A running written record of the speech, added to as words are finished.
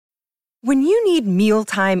When you need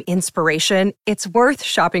mealtime inspiration, it's worth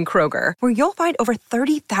shopping Kroger, where you'll find over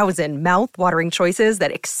 30,000 mouth-watering choices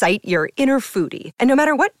that excite your inner foodie. And no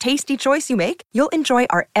matter what tasty choice you make, you'll enjoy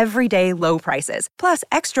our everyday low prices, plus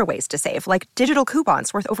extra ways to save, like digital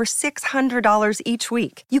coupons worth over $600 each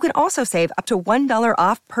week. You can also save up to $1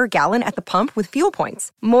 off per gallon at the pump with fuel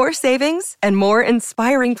points. More savings and more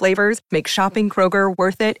inspiring flavors make shopping Kroger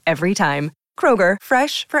worth it every time. Kroger,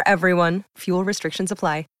 fresh for everyone. Fuel restrictions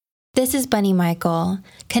apply. This is Bunny Michael.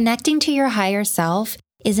 Connecting to your higher self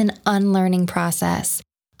is an unlearning process.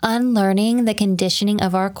 Unlearning the conditioning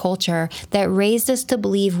of our culture that raised us to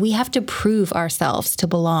believe we have to prove ourselves to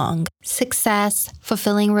belong. Success,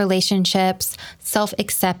 fulfilling relationships,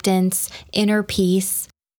 self-acceptance, inner peace.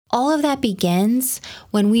 All of that begins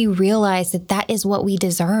when we realize that that is what we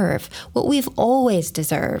deserve, what we've always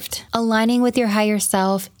deserved. Aligning with your higher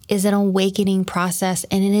self is an awakening process,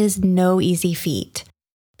 and it is no easy feat.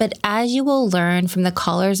 But as you will learn from the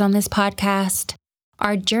callers on this podcast,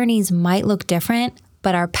 our journeys might look different,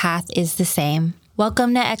 but our path is the same.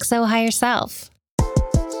 Welcome to XO Higher Self.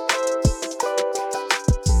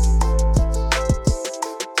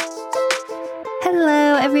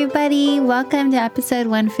 Hello, everybody. Welcome to episode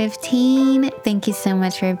 115. Thank you so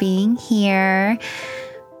much for being here.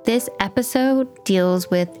 This episode deals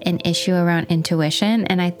with an issue around intuition,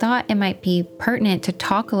 and I thought it might be pertinent to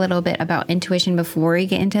talk a little bit about intuition before we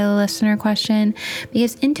get into the listener question,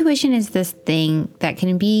 because intuition is this thing that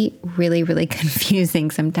can be really, really confusing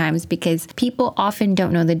sometimes because people often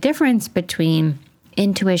don't know the difference between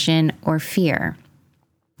intuition or fear,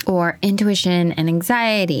 or intuition and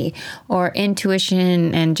anxiety, or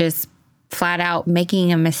intuition and just flat out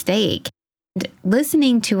making a mistake.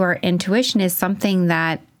 Listening to our intuition is something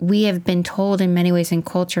that we have been told in many ways in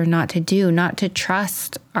culture not to do, not to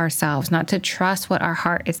trust ourselves, not to trust what our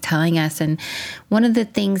heart is telling us. And one of the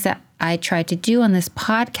things that I try to do on this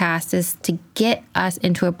podcast is to get us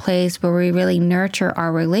into a place where we really nurture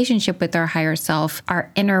our relationship with our higher self,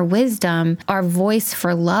 our inner wisdom, our voice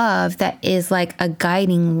for love that is like a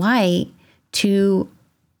guiding light to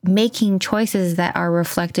making choices that are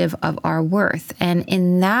reflective of our worth. And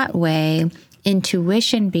in that way,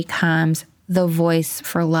 intuition becomes the voice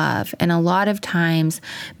for love. And a lot of times,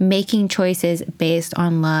 making choices based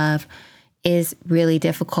on love is really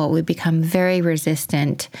difficult. We become very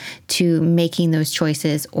resistant to making those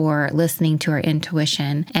choices or listening to our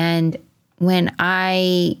intuition. And when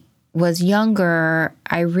I was younger,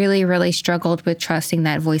 I really, really struggled with trusting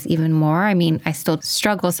that voice even more. I mean, I still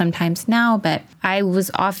struggle sometimes now, but I was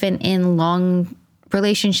often in long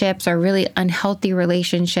relationships or really unhealthy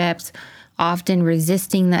relationships, often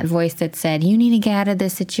resisting that voice that said, you need to get out of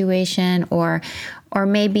this situation, or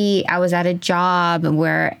maybe I was at a job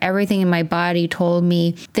where everything in my body told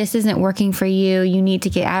me, this isn't working for you. You need to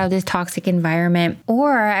get out of this toxic environment.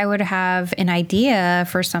 Or I would have an idea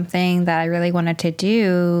for something that I really wanted to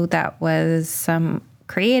do that was some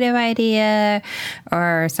creative idea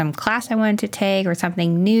or some class I wanted to take or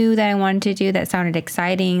something new that I wanted to do that sounded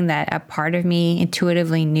exciting, that a part of me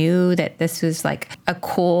intuitively knew that this was like a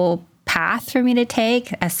cool path for me to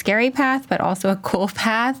take, a scary path, but also a cool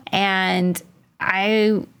path. And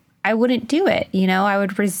I wouldn't do it. You know, I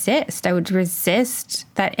would resist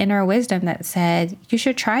that inner wisdom that said, you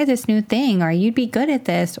should try this new thing, or you'd be good at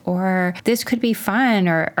this, or this could be fun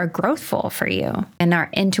or growthful for you. And our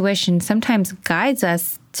intuition sometimes guides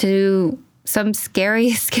us to some scary,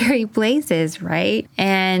 scary places, right?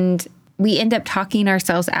 And we end up talking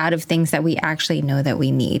ourselves out of things that we actually know that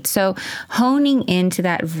we need. So honing into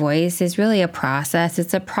that voice is really a process.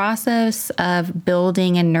 It's a process of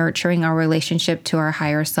building and nurturing our relationship to our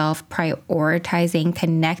higher self, prioritizing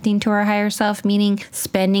connecting to our higher self, meaning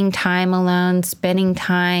spending time alone, spending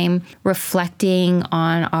time reflecting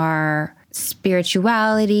on our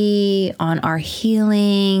spirituality, on our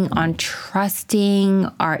healing, on trusting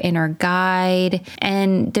our inner guide,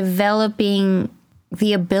 and developing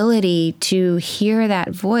the ability to hear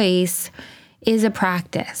that voice is a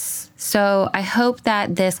practice. So I hope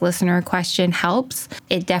that this listener question helps.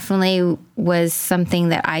 It definitely was something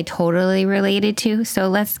that I totally related to. So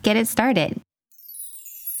let's get it started.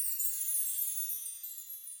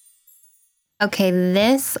 Okay,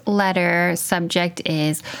 this letter subject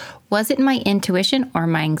is, Was it my intuition or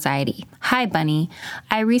my anxiety? Hi, Bunny.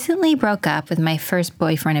 I recently broke up with my first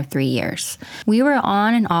boyfriend of 3 years. We were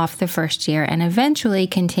on and off the first year and eventually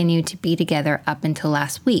continued to be together up until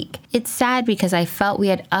last week. It's sad because I felt we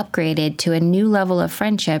had upgraded to a new level of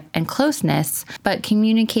friendship and closeness, but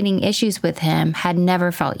communicating issues with him had never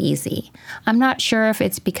felt easy. I'm not sure if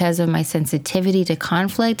it's because of my sensitivity to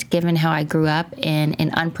conflict, given how I grew up in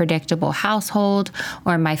an unpredictable household,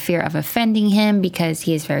 or my fear of offending him because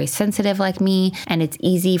he is very sensitive like me, and it's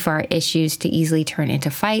easy for our issues to easily turn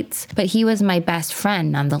into fights, but he was my best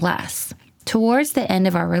friend nonetheless. Towards the end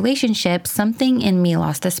of our relationship, something in me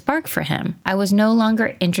lost a spark for him. I was no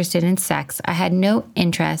longer interested in sex. I had no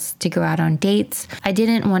interest to go out on dates. I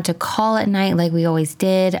didn't want to call at night like we always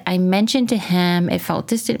did. I mentioned to him it felt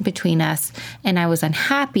distant between us and I was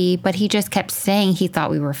unhappy, but he just kept saying he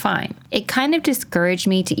thought we were fine. It kind of discouraged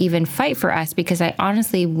me to even fight for us because I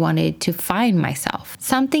honestly wanted to find myself.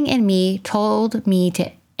 Something in me told me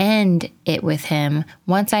to end it with him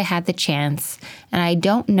once I had the chance, and I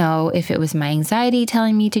don't know if it was my anxiety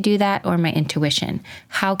telling me to do that or my intuition.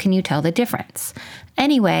 How can you tell the difference?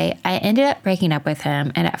 Anyway, I ended up breaking up with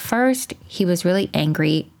him, and at first he was really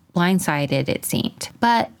angry, blindsided it seemed.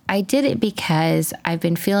 But I did it because I've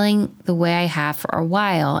been feeling the way I have for a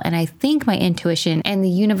while, and I think my intuition and the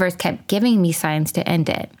universe kept giving me signs to end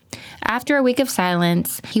it. After a week of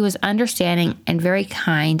silence, he was understanding and very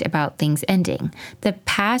kind about things ending. The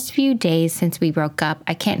past few days since we broke up,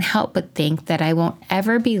 I can't help but think that I won't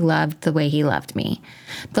ever be loved the way he loved me.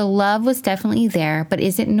 The love was definitely there, but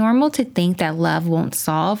is it normal to think that love won't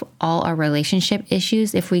solve all our relationship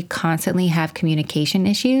issues if we constantly have communication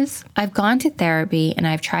issues? I've gone to therapy and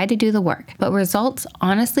I've tried to do the work, but results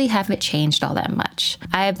honestly haven't changed all that much.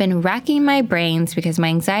 I have been racking my brains because my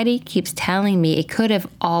anxiety keeps telling me it could have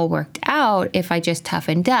all worked out if I just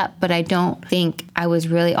toughened up, but I don't think I was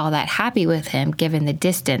really all that happy with him given the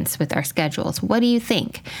distance with our schedules. What do you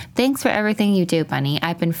think? Thanks for everything you do, Bunny.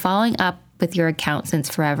 I've been following up with your account since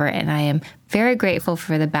forever, and I am very grateful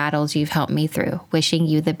for the battles you've helped me through. Wishing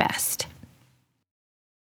you the best.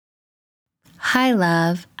 Hi,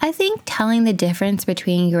 love. I think telling the difference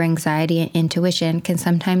between your anxiety and intuition can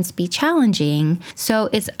sometimes be challenging, so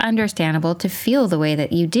it's understandable to feel the way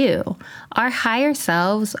that you do. Our higher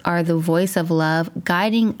selves are the voice of love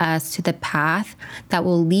guiding us to the path that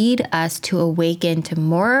will lead us to awaken to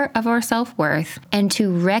more of our self-worth and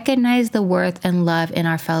to recognize the worth and love in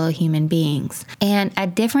our fellow human beings. And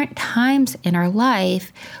at different times in our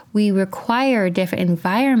life, we require different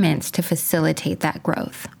environments to facilitate that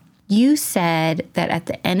growth. You said that at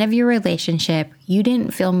the end of your relationship, you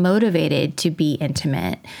didn't feel motivated to be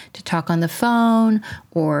intimate, to talk on the phone,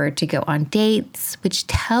 or to go on dates, which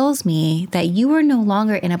tells me that you were no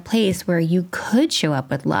longer in a place where you could show up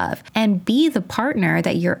with love and be the partner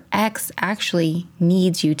that your ex actually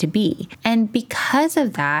needs you to be. And because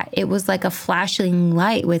of that, it was like a flashing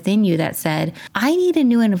light within you that said, I need a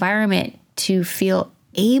new environment to feel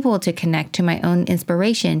able to connect to my own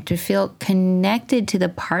inspiration, to feel connected to the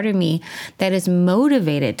part of me that is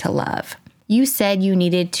motivated to love. You said you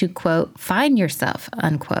needed to, quote, find yourself,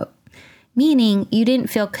 unquote, meaning you didn't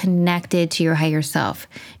feel connected to your higher self,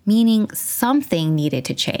 meaning something needed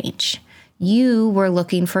to change. You were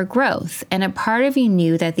looking for growth, and a part of you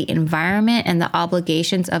knew that the environment and the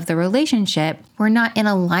obligations of the relationship were not in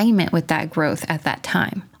alignment with that growth at that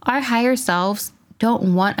time. Our higher selves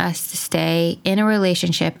don't want us to stay in a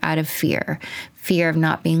relationship out of fear. Fear of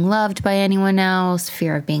not being loved by anyone else,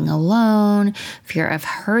 fear of being alone, fear of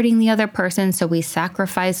hurting the other person, so we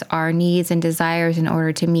sacrifice our needs and desires in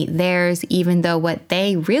order to meet theirs, even though what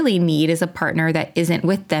they really need is a partner that isn't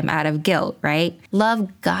with them out of guilt, right?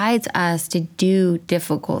 Love guides us to do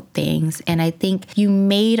difficult things, and I think you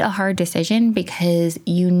made a hard decision because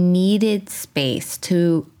you needed space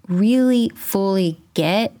to really fully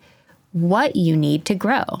get what you need to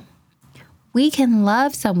grow. We can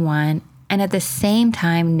love someone and at the same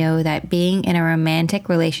time know that being in a romantic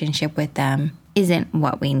relationship with them isn't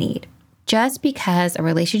what we need. Just because a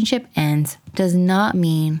relationship ends does not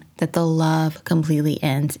mean that the love completely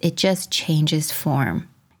ends. It just changes form.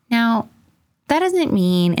 Now, that doesn't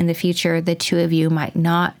mean in the future the two of you might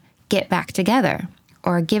not get back together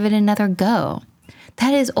or give it another go.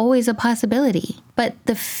 That is always a possibility. But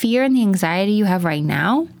the fear and the anxiety you have right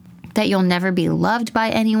now, that you'll never be loved by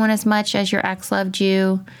anyone as much as your ex loved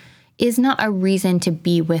you, is not a reason to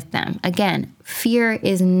be with them. Again, fear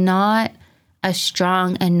is not a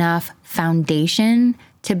strong enough foundation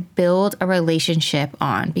to build a relationship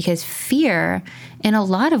on, because fear, in a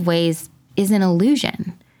lot of ways, is an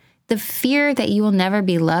illusion. The fear that you will never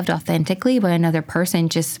be loved authentically by another person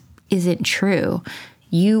just isn't true.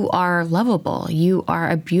 You are lovable. You are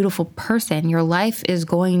a beautiful person. Your life is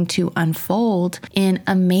going to unfold in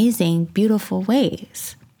amazing, beautiful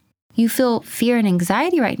ways. You feel fear and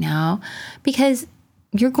anxiety right now because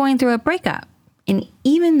you're going through a breakup. And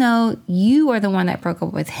even though you are the one that broke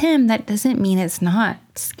up with him, that doesn't mean it's not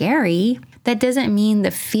scary. That doesn't mean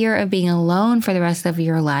the fear of being alone for the rest of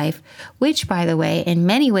your life, which, by the way, in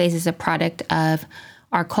many ways is a product of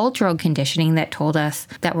our cultural conditioning that told us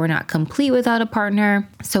that we're not complete without a partner.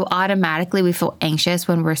 So automatically we feel anxious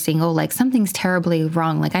when we're single, like something's terribly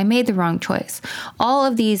wrong, like I made the wrong choice. All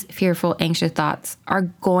of these fearful, anxious thoughts are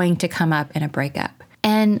going to come up in a breakup.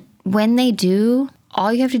 And when they do,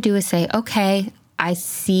 all you have to do is say, okay, I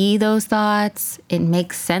see those thoughts. It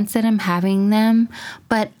makes sense that I'm having them,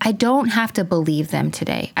 but I don't have to believe them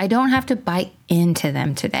today. I don't have to buy into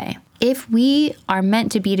them today. If we are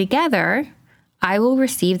meant to be together, I will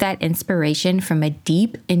receive that inspiration from a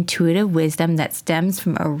deep, intuitive wisdom that stems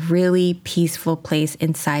from a really peaceful place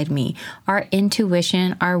inside me. Our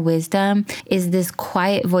intuition, our wisdom is this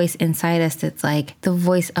quiet voice inside us that's like the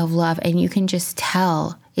voice of love, and you can just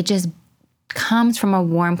tell. It just comes from a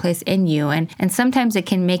warm place in you. And sometimes it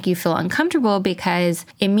can make you feel uncomfortable because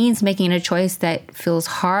it means making a choice that feels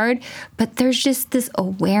hard, but there's just this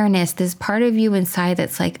awareness, this part of you inside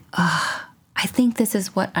that's like, I think this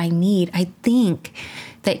is what I need. I think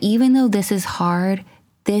that even though this is hard,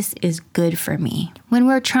 this is good for me. When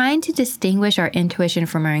we're trying to distinguish our intuition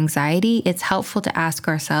from our anxiety, it's helpful to ask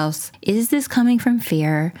ourselves, is this coming from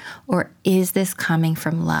fear or is this coming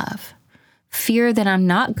from love? Fear that I'm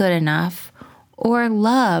not good enough, or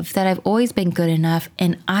love that I've always been good enough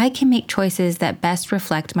and I can make choices that best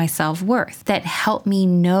reflect my self-worth, that help me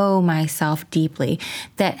know myself deeply,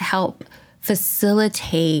 that help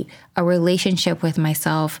facilitate a relationship with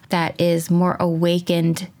myself that is more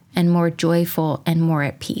awakened and more joyful and more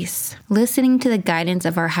at peace. Listening to the guidance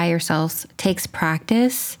of our higher selves takes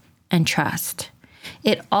practice and trust.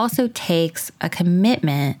 It also takes a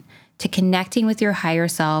commitment to connecting with your higher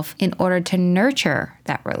self in order to nurture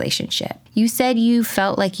that relationship. You said you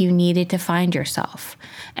felt like you needed to find yourself.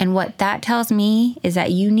 And what that tells me is that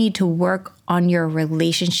you need to work on your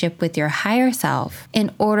relationship with your higher self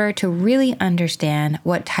in order to really understand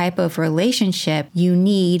what type of relationship you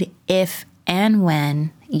need if and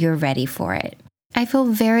when you're ready for it. I feel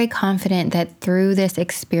very confident that through this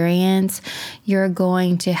experience, you're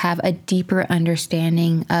going to have a deeper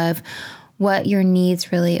understanding of what your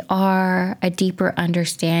needs really are, a deeper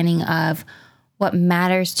understanding of what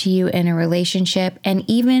matters to you in a relationship, and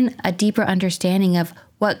even a deeper understanding of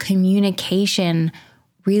what communication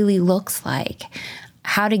really looks like,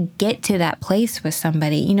 how to get to that place with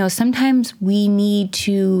somebody. You know, sometimes we need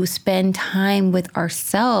to spend time with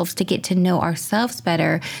ourselves to get to know ourselves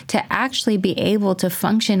better, to actually be able to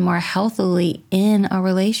function more healthily in a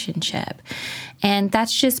relationship. And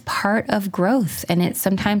that's just part of growth. And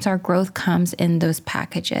sometimes our growth comes in those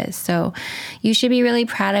packages. So you should be really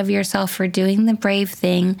proud of yourself for doing the brave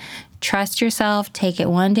thing. Trust yourself. Take it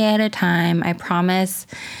one day at a time. I promise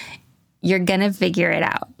you're going to figure it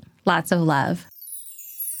out. Lots of love.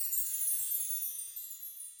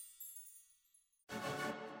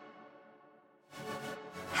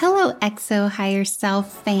 Hello, XO Higher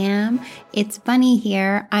Self fam. It's Bunny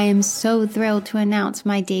here. I am so thrilled to announce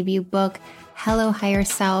my debut book, Hello Higher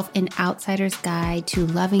Self, An Outsider's Guide to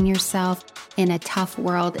Loving Yourself in a Tough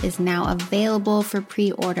World is now available for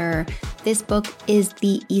pre-order. This book is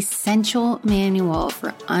the essential manual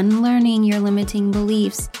for unlearning your limiting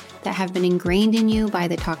beliefs that have been ingrained in you by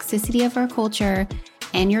the toxicity of our culture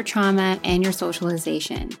and your trauma and your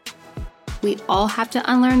socialization. We all have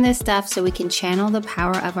to unlearn this stuff so we can channel the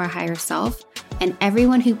power of our higher self. And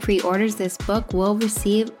everyone who pre-orders this book will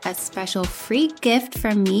receive a special free gift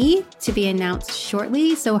from me to be announced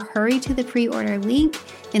shortly. So hurry to the pre-order link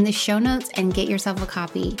in the show notes and get yourself a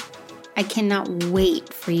copy. I cannot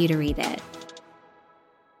wait for you to read it.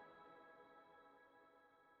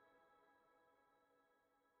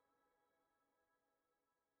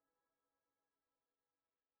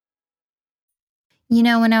 You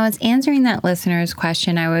know, when I was answering that listener's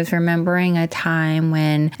question, I was remembering a time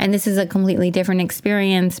when, and this is a completely different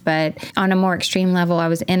experience, but on a more extreme level, I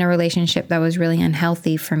was in a relationship that was really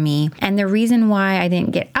unhealthy for me. And the reason why I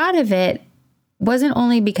didn't get out of it wasn't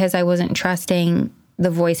only because I wasn't trusting the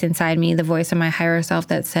voice inside me, the voice of my higher self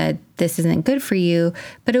that said, this isn't good for you,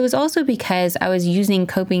 but it was also because I was using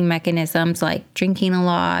coping mechanisms like drinking a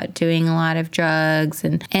lot, doing a lot of drugs,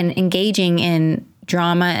 and engaging in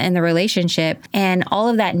drama in the relationship. And all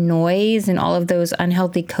of that noise and all of those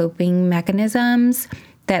unhealthy coping mechanisms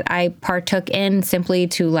that I partook in simply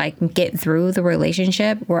to like get through the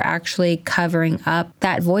relationship were actually covering up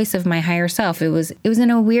that voice of my higher self. It was in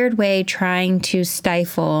a weird way trying to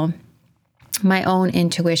stifle my own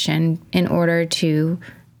intuition in order to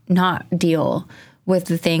not deal with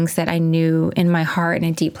the things that I knew in my heart, in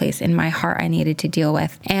a deep place in my heart, I needed to deal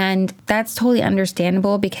with. And that's totally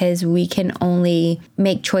understandable because we can only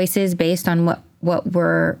make choices based on what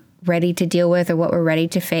we're ready to deal with or what we're ready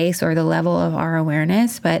to face or the level of our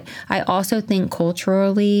awareness. But I also think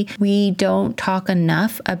culturally, we don't talk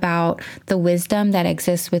enough about the wisdom that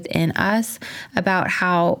exists within us, about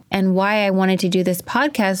how and why I wanted to do this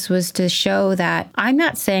podcast was to show that I'm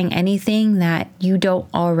not saying anything that you don't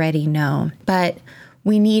already know, but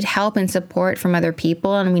we need help and support from other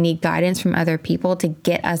people, and we need guidance from other people to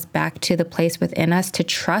get us back to the place within us to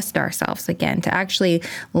trust ourselves again, to actually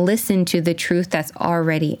listen to the truth that's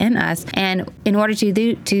already in us. And in order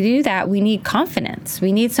to do that, we need confidence.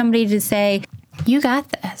 We need somebody to say, you got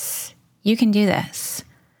this. You can do this.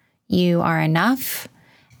 You are enough,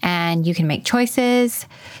 and you can make choices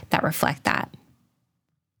that reflect that.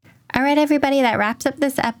 All right, everybody, that wraps up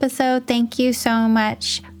this episode. Thank you so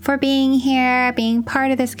much for being here, being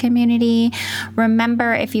part of this community.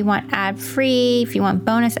 Remember, if you want ad-free, if you want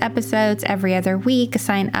bonus episodes every other week,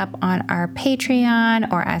 sign up on our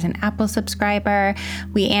Patreon or as an Apple subscriber.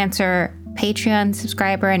 We answer Patreon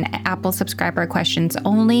subscriber and Apple subscriber questions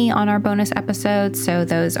only on our bonus episodes. So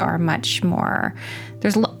those are much more,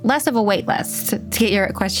 there's less of a wait list to get your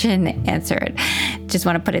question answered. Just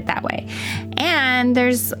want to put it that way. And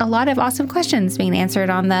there's a lot of awesome questions being answered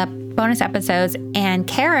on the bonus episodes. And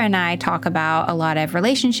Kara and I talk about a lot of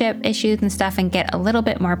relationship issues and stuff and get a little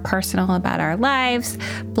bit more personal about our lives.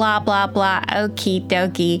 Blah, blah, blah. Okie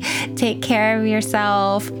dokie. Take care of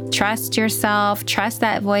yourself. Trust yourself. Trust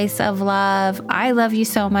that voice of love. I love you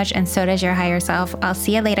so much, and so does your higher self. I'll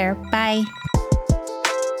see you later. Bye.